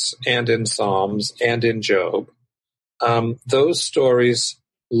Genesis and in Psalms and in Job, those stories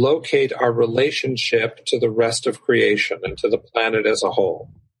locate our relationship to the rest of creation and to the planet as a whole.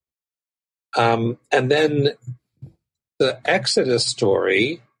 And then the Exodus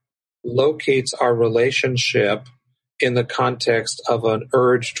story locates our relationship in the context of an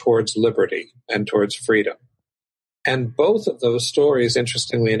urge towards liberty and towards freedom. And both of those stories,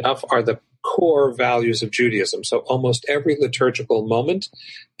 interestingly enough, are the core values of Judaism. So almost every liturgical moment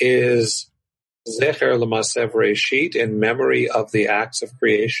is Zecher l'Maasev Reshit, in memory of the acts of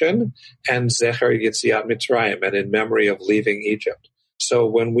creation, and Zecher Yetziat Mitzrayim, and in memory of leaving Egypt. So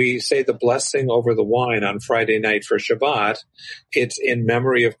when we say the blessing over the wine on Friday night for Shabbat, it's in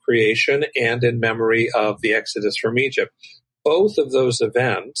memory of creation and in memory of the Exodus from Egypt. Both of those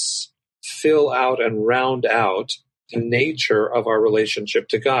events fill out and round out the nature of our relationship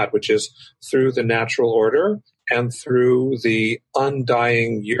to God, which is through the natural order and through the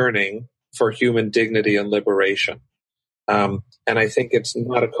undying yearning for human dignity and liberation. And I think it's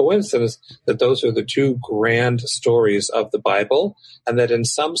not a coincidence that those are the two grand stories of the Bible, and that in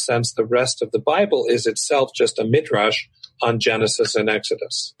some sense the rest of the Bible is itself just a midrash on Genesis and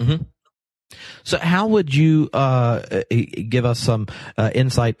Exodus. So how would you give us some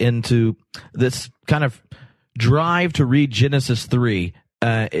insight into this kind of drive to read Genesis 3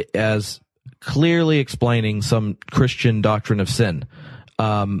 as clearly explaining some Christian doctrine of sin?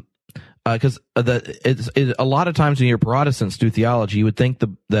 Because a lot of times when you're Protestants do theology, you would think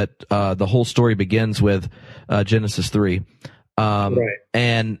that the whole story begins with Genesis 3,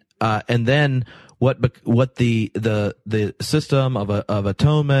 and then what the system of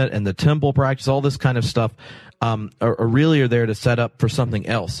atonement and the temple practice, all this kind of stuff, are really there to set up for something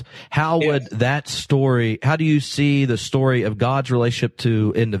else. How would that story? How do you see the story of God's relationship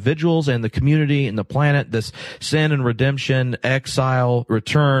to individuals and the community and the planet? This sin and redemption, exile,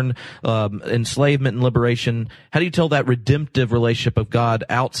 return, enslavement and liberation. How do you tell that redemptive relationship of God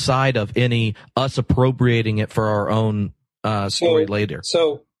outside of any us appropriating it for our own story later?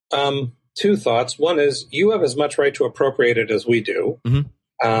 So, two thoughts. One is you have as much right to appropriate it as we do.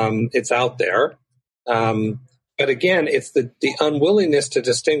 It's out there. But again, it's the unwillingness to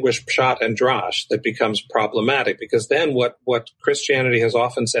distinguish pshat and drash that becomes problematic, because then what Christianity has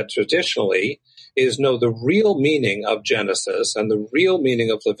often said traditionally is, no, the real meaning of Genesis and the real meaning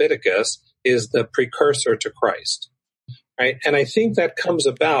of Leviticus is the precursor to Christ. Right? And I think that comes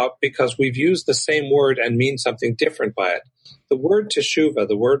about because we've used the same word and mean something different by it. The word teshuvah,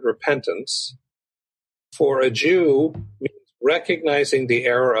 the word repentance, for a Jew means recognizing the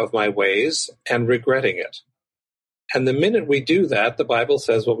error of my ways and regretting it. And the minute we do that, the Bible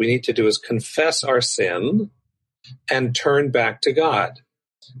says what we need to do is confess our sin and turn back to God.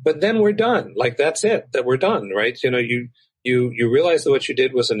 But then we're done. Like, that's it, that we're done, right? You realize that what you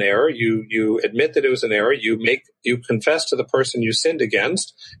did was an error. You admit that it was an error. You confess to the person you sinned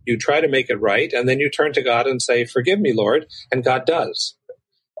against. You try to make it right. And then you turn to God and say, forgive me, Lord. And God does.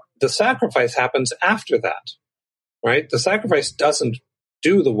 The sacrifice happens after that, right? The sacrifice doesn't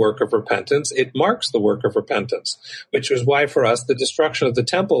do the work of repentance. It marks the work of repentance, which is why for us, the destruction of the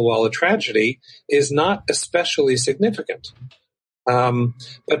temple, while a tragedy, is not especially significant.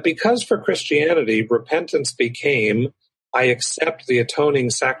 But because for Christianity, repentance became, I accept the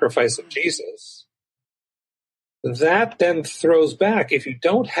atoning sacrifice of Jesus, that then throws back. If you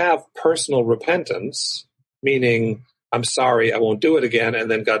don't have personal repentance, meaning, I'm sorry, I won't do it again,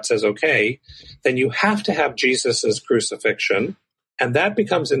 and then God says, okay, then you have to have Jesus' crucifixion, and that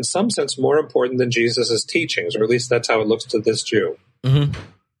becomes in some sense more important than Jesus' teachings, or at least that's how it looks to this Jew,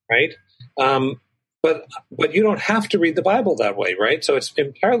 right? But you don't have to read the Bible that way, right? So it's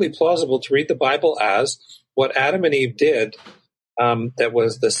entirely plausible to read the Bible as what Adam and Eve did, that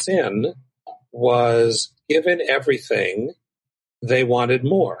was the sin, was given everything, they wanted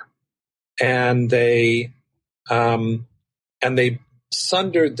more. And they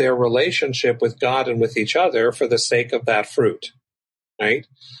sundered their relationship with God and with each other for the sake of that fruit, right?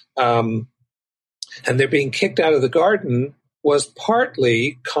 And their being kicked out of the garden was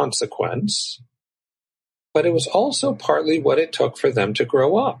partly consequence, but it was also partly what it took for them to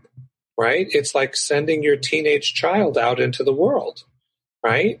grow up, right? It's like sending your teenage child out into the world,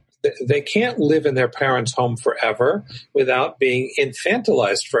 right? They can't live in their parents' home forever without being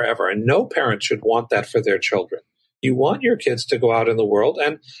infantilized forever, and no parent should want that for their children. You want your kids to go out in the world,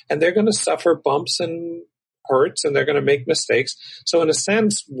 and they're going to suffer bumps and hurts, and they're going to make mistakes. So in a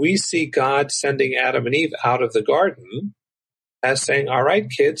sense, we see God sending Adam and Eve out of the garden as saying, all right,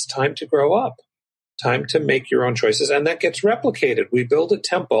 kids, time to grow up. Time to make your own choices, and that gets replicated. We build a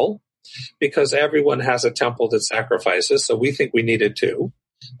temple because everyone has a temple that sacrifices, so we think we need it too.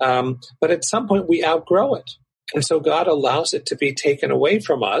 But at some point, we outgrow it. And so God allows it to be taken away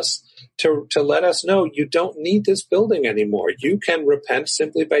from us to let us know, you don't need this building anymore. You can repent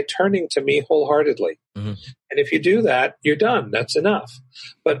simply by turning to me wholeheartedly. And if you do that, you're done. That's enough.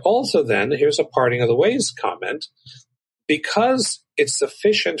 But also then, here's a parting of the ways comment. Because it's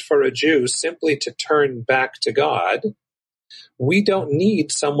sufficient for a Jew simply to turn back to God, we don't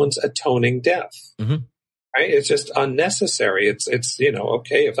need someone's atoning death. Right? It's just unnecessary. It's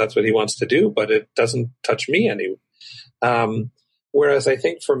okay if that's what he wants to do, but it doesn't touch me any. Whereas I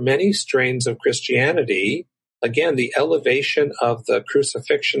think for many strains of Christianity, again, the elevation of the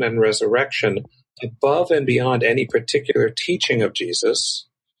crucifixion and resurrection above and beyond any particular teaching of Jesus,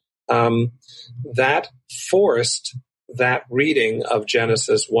 that forced that reading of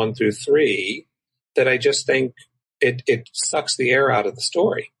Genesis 1 through 3, that I just think it sucks the air out of the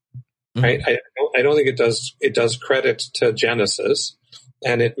story. Right? I don't think it does. It does credit to Genesis,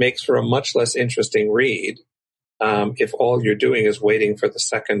 and it makes for a much less interesting read if all you're doing is waiting for the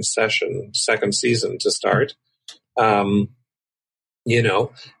second season to start. And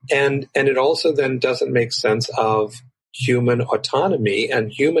it also then doesn't make sense of human autonomy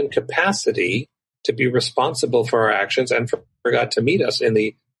and human capacity to be responsible for our actions and for God to meet us in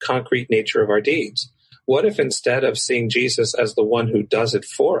the concrete nature of our deeds. What if instead of seeing Jesus as the one who does it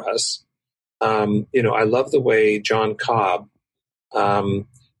for us, I love the way John Cobb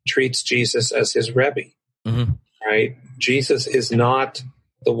treats Jesus as his Rabbi, right? Jesus is not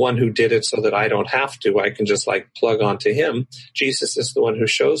the one who did it so that I don't have to. I can just plug onto him. Jesus is the one who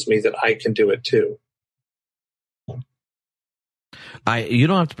shows me that I can do it too. You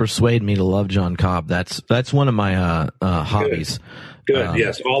don't have to persuade me to love John Cobb. That's one of my hobbies. Good.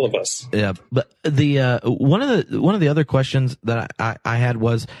 Yes, all of us. Yeah, but the one of the other questions that I had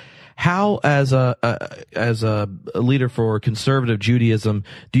was, how as a leader for conservative Judaism,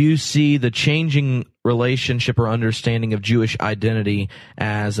 do you see the changing relationship or understanding of Jewish identity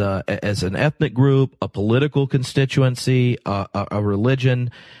as an ethnic group, a political constituency, a religion?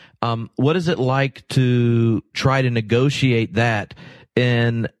 What is it like to try to negotiate that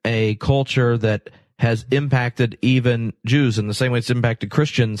in a culture that has impacted even Jews in the same way it's impacted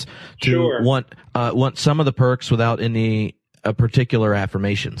Christians to want some of the perks without any particular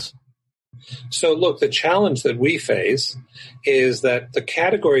affirmations. So look, the challenge that we face is that the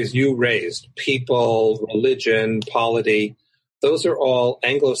categories you raised, people, religion, polity, those are all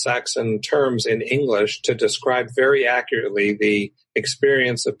Anglo-Saxon terms in English to describe very accurately the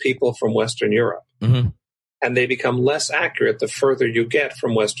experience of people from Western Europe. Mm-hmm. And they become less accurate the further you get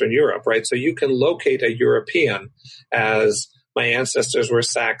from Western Europe, right? So you can locate a European as my ancestors were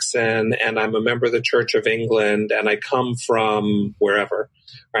Saxon and I'm a member of the Church of England and I come from wherever,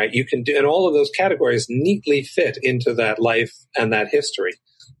 right? You can do, and all of those categories neatly fit into that life and that history.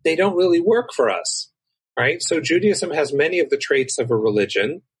 They don't really work for us, right? So Judaism has many of the traits of a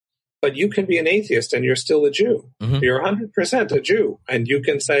religion, but you can be an atheist and you're still a Jew. Mm-hmm. You're 100% a Jew. And you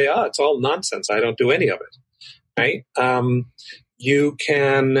can say, oh, it's all nonsense. I don't do any of it. Right? You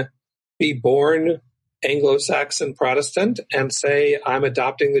can be born Anglo-Saxon Protestant and say, I'm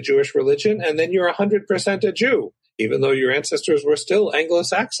adopting the Jewish religion, and then you're 100% a Jew, even though your ancestors were still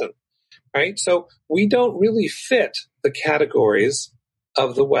Anglo-Saxon. Right? So we don't really fit the categories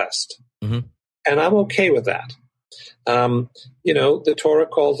of the West. Mm-hmm. And I'm okay with that. The Torah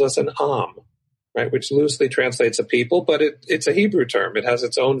calls us an Am, right, which loosely translates a people, but it's a Hebrew term. It has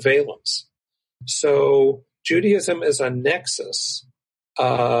its own valence. So Judaism is a nexus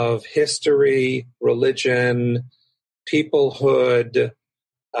of history, religion, peoplehood,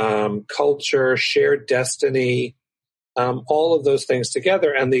 culture, shared destiny, all of those things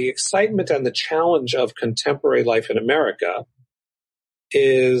together. And the excitement and the challenge of contemporary life in America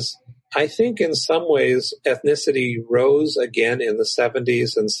is, I think in some ways, ethnicity rose again in the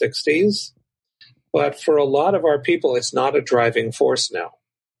 70s and 60s. But for a lot of our people, it's not a driving force now.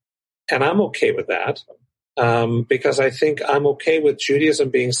 And I'm okay with that. Because I think I'm okay with Judaism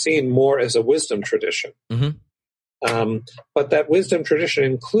being seen more as a wisdom tradition. Mm-hmm. But that wisdom tradition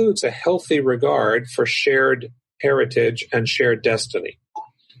includes a healthy regard for shared heritage and shared destiny,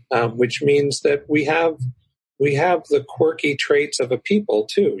 which means that we have the quirky traits of a people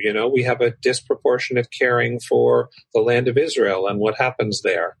too. We have a disproportionate caring for the land of Israel and what happens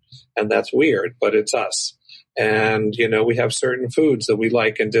there. And that's weird, but it's us. And, we have certain foods that we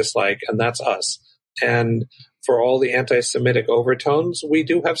like and dislike, and that's us. And for all the anti-Semitic overtones, we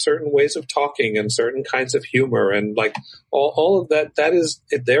do have certain ways of talking and certain kinds of humor and like all of that. That is,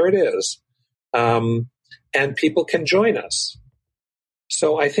 there it is. And people can join us.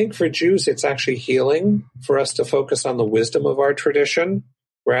 So I think for Jews, it's actually healing for us to focus on the wisdom of our tradition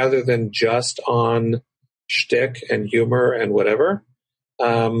rather than just on shtick and humor and whatever.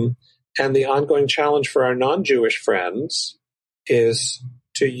 And the ongoing challenge for our non-Jewish friends is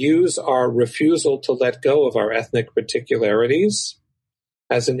to use our refusal to let go of our ethnic particularities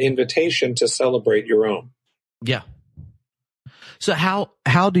as an invitation to celebrate your own. Yeah. So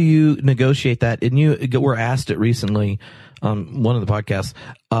how do you negotiate that? And you were asked it recently on one of the podcasts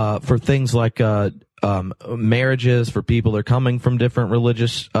for things like marriages for people that are coming from different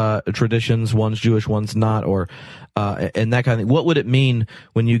religious traditions, one's Jewish, one's not, or and that kind of thing. What would it mean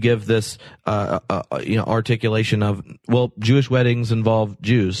when you give this articulation of, well, Jewish weddings involve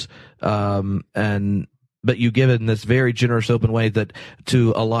Jews, but you give it in this very generous, open way that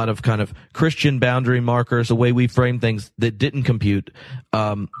to a lot of kind of Christian boundary markers, the way we frame things that didn't compute.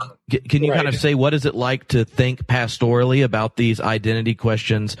 Can you kind of say, what is it like to think pastorally about these identity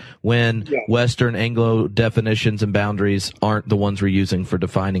questions when Western Anglo definitions and boundaries aren't the ones we're using for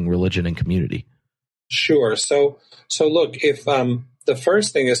defining religion and community? Sure. So look, if the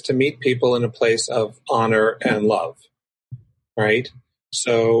first thing is to meet people in a place of honor and love, right?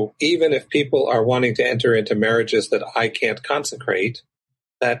 So even if people are wanting to enter into marriages that I can't consecrate,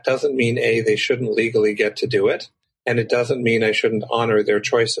 that doesn't mean, A, they shouldn't legally get to do it, and it doesn't mean I shouldn't honor their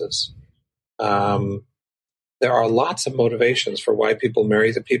choices. There are lots of motivations for why people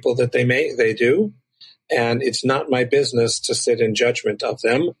marry the people that they do, and it's not my business to sit in judgment of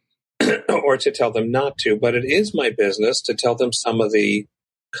them or to tell them not to, but it is my business to tell them some of the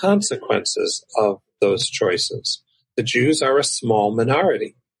consequences of those choices. The Jews are a small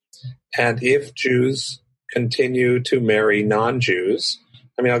minority. And if Jews continue to marry non-Jews,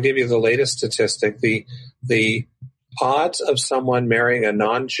 I'll give you the latest statistic. The odds of someone marrying a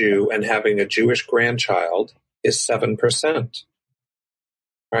non-Jew and having a Jewish grandchild is 7%,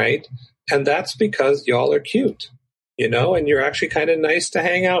 right? And that's because y'all are cute, and you're actually kind of nice to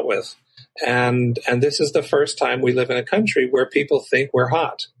hang out with. And this is the first time we live in a country where people think we're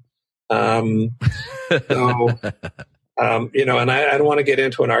hot. So And I don't want to get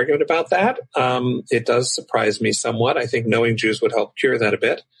into an argument about that. It does surprise me somewhat. I think knowing Jews would help cure that a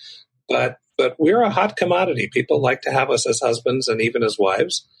bit. But we're a hot commodity. People like to have us as husbands and even as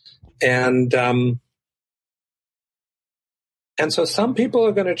wives. And so some people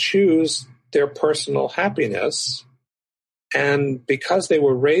are going to choose their personal happiness. And because they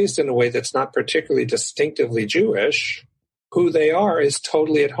were raised in a way that's not particularly distinctively Jewish, who they are is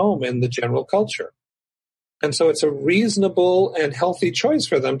totally at home in the general culture. And so it's a reasonable and healthy choice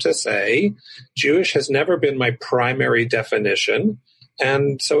for them to say, Jewish has never been my primary definition,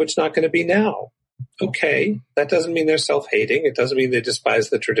 and so it's not going to be now. Okay, that doesn't mean they're self-hating. It doesn't mean they despise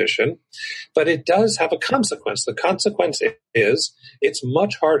the tradition, but it does have a consequence. The consequence is it's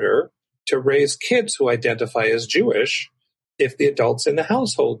much harder to raise kids who identify as Jewish if the adults in the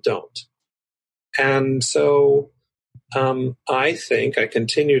household don't. And so I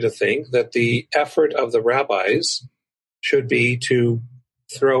continue to think that the effort of the rabbis should be to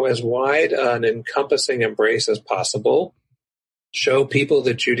throw as wide an encompassing embrace as possible, show people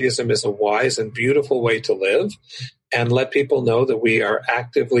that Judaism is a wise and beautiful way to live, and let people know that we are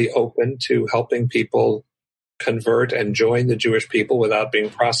actively open to helping people convert and join the Jewish people without being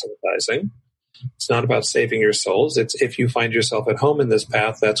proselytizing. It's not about saving your souls. It's if you find yourself at home in this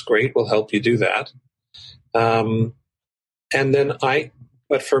path, that's great. We'll help you do that.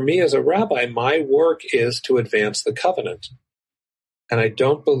 But for me as a rabbi, my work is to advance the covenant. And I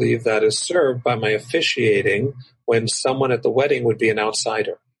don't believe that is served by my officiating when someone at the wedding would be an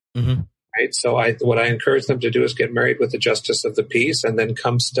outsider. Mm-hmm. Right? So what I encourage them to do is get married with the justice of the peace and then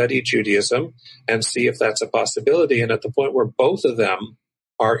come study Judaism and see if that's a possibility. And at the point where both of them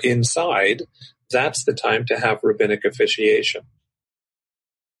are inside, that's the time to have rabbinic officiation.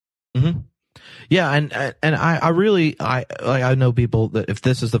 Mm-hmm. Yeah, and I know people that if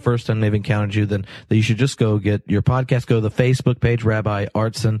this is the first time they've encountered you, then that you should just go get your podcast, go to the Facebook page, Rabbi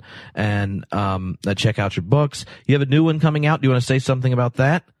Artson, and check out your books. You have a new one coming out. Do you want to say something about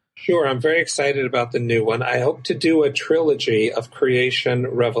that? Sure, I'm very excited about the new one. I hope to do a trilogy of creation,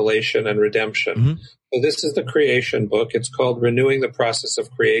 revelation, and redemption. Mm-hmm. So this is the creation book. It's called Renewing the Process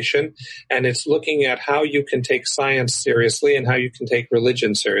of Creation, and it's looking at how you can take science seriously and how you can take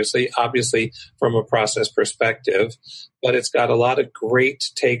religion seriously, obviously from a process perspective. But it's got a lot of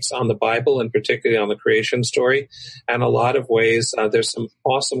great takes on the Bible and particularly on the creation story, and a lot of ways. There's some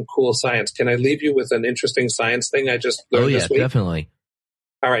awesome, cool science. Can I leave you with an interesting science thing I just learned this week? Oh, yeah, definitely.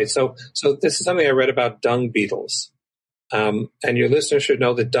 All right, so this is something I read about dung beetles. And your listeners should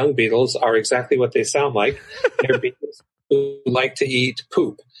know that dung beetles are exactly what they sound like. They're beetles who like to eat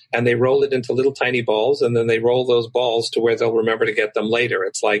poop, and they roll it into little tiny balls, and then they roll those balls to where they'll remember to get them later.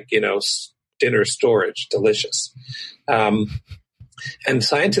 It's like, dinner storage, delicious. And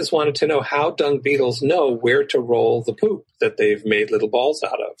scientists wanted to know how dung beetles know where to roll the poop that they've made little balls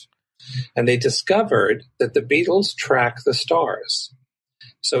out of. And they discovered that the beetles track the stars.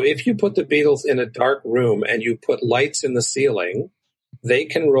 So if you put the beetles in a dark room and you put lights in the ceiling, they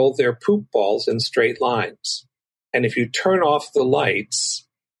can roll their poop balls in straight lines. And if you turn off the lights,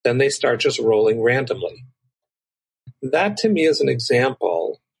 then they start just rolling randomly. That to me is an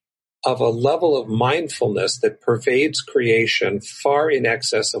example of a level of mindfulness that pervades creation far in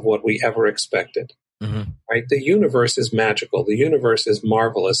excess of what we ever expected. Mm-hmm. Right? The universe is magical. The universe is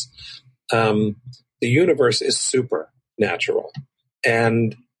marvelous. The universe is supernatural.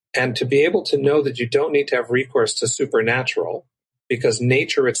 And to be able to know that you don't need to have recourse to supernatural because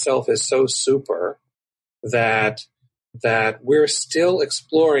nature itself is so super that we're still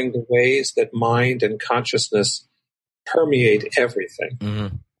exploring the ways that mind and consciousness permeate everything.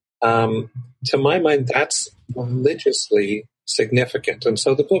 Mm-hmm. To my mind, that's religiously significant. And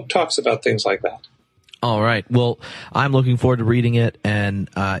so the book talks about things like that. All right. Well, I'm looking forward to reading it, and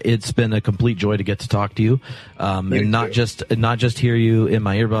it's been a complete joy to get to talk to you, and not just hear you in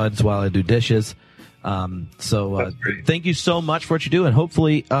my earbuds while I do dishes. So thank you so much for what you do, and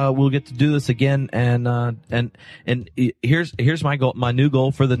hopefully we'll get to do this again. And here's my goal. My new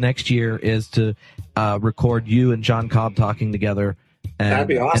goal for the next year is to record you and John Cobb talking together. And, that'd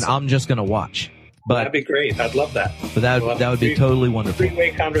be awesome. And I'm just going to watch. But that'd be great. I'd love that. But that would be totally wonderful.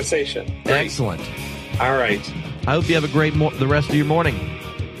 Three-way conversation. Great. Excellent. All right. I hope you have a great the rest of your morning.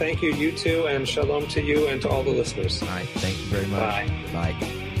 Thank you. You too, and shalom to you and to all the listeners. All right. Thank you very much. Bye.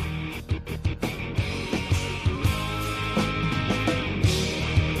 Bye.